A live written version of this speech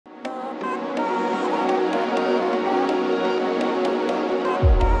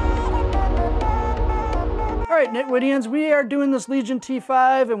right, Nitwittians, we are doing this Legion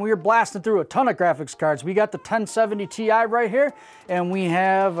T5 and we are blasting through a ton of graphics cards. We got the 1070 Ti right here, and we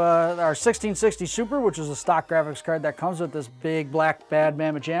have our 1660 Super, which is a stock graphics card that comes with this big black bad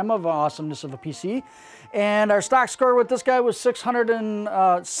mamma jamma of awesomeness of a PC. And our stock score with this guy was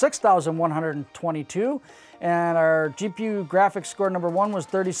 6,122. And our GPU graphics score number one was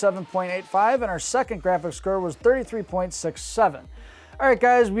 37.85, and our second graphics score was 33.67. All right,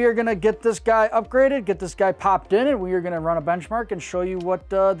 guys, we are gonna get this guy upgraded, get this guy popped in, and we are gonna run a benchmark and show you what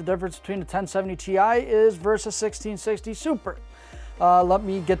the difference between the 1070 Ti is versus 1660 Super. Let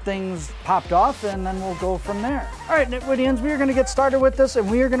me get things popped off and then we'll go from there. All right, Nitwittians, we are gonna get started with this and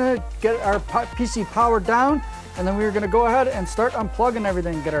we are gonna get our PC powered down, and then we are gonna go ahead and start unplugging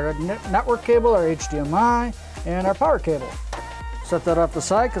everything, get our network cable, our HDMI, and our power cable. Set that off the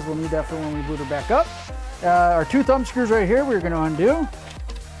side because we'll need that for when we boot her back up. Our two thumb screws right here, we're gonna undo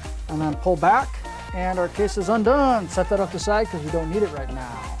and then pull back, and our case is undone. Set that off the side because we don't need it right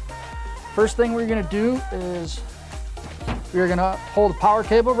now. First thing we're gonna do is we're gonna pull the power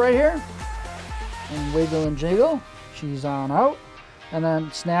cable right here and wiggle and jiggle. She's on out. And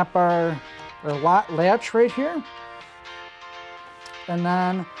then snap our latch right here. And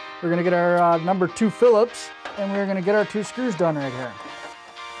then we're gonna get our number 2 Phillips, and we're gonna get our 2 screws done right here.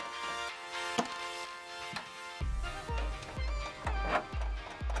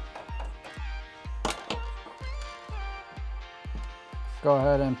 Go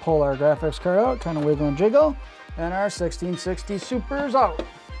ahead and pull our graphics card out, kind of wiggle and jiggle, and our 1660 Super's out.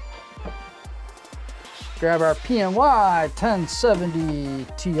 Grab our PNY 1070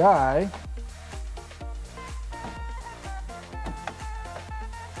 Ti.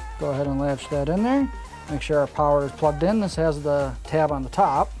 Go ahead and latch that in there. Make sure our power is plugged in. This has the tab on the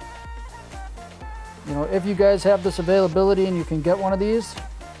top. You know, if you guys have this availability and you can get one of these,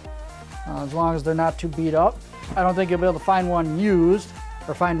 as long as they're not too beat up. I don't think you'll be able to find one used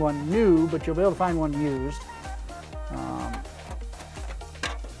or find one new, but you'll be able to find one used.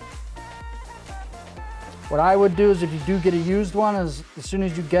 What I would do is, if you do get a used one, is as soon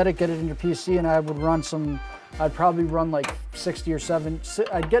as you get it in your PC, and I would run some, I'd probably run like 60 or 70,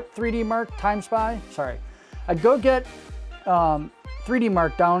 I'd get 3D Mark Time Spy, sorry. I'd go get 3D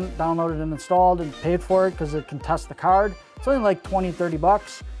Mark downloaded and installed and paid for it because it can test the card. It's only like 20, 30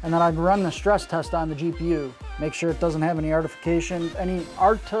 bucks. And then I'd run the stress test on the GPU. Make sure it doesn't have any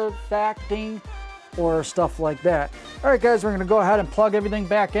artifacting or stuff like that. All right, guys, we're gonna go ahead and plug everything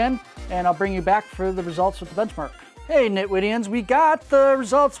back in, and I'll bring you back for the results with the benchmark. Hey, Nitwittians, we got the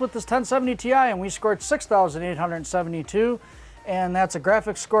results with this 1070 Ti, and we scored 6,872. And that's a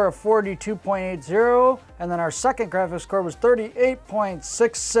graphics score of 42.80, and then our second graphics score was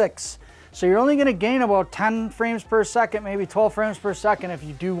 38.66. So you're only gonna gain about 10 frames per second, maybe 12 frames per second if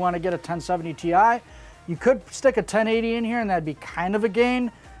you do wanna get a 1070 Ti. You could stick a 1080 in here and that'd be kind of a gain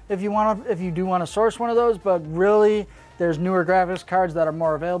if you do wanna source one of those, but really there's newer graphics cards that are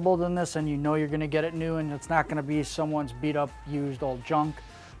more available than this, and you know you're gonna get it new, and it's not gonna be someone's beat up, used old junk.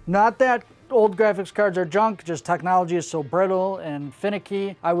 Not that old graphics cards are junk, just technology is so brittle and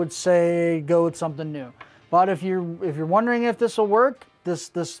finicky. I would say go with something new. But if you're wondering if this will work,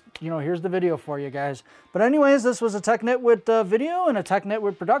 you know, here's the video for you guys. But anyways, this was a Tech Nitwit video and a Tech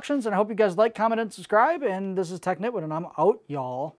Nitwit Productions, and I hope you guys like, comment, and subscribe. And this is Tech Nitwit, and I'm out, y'all.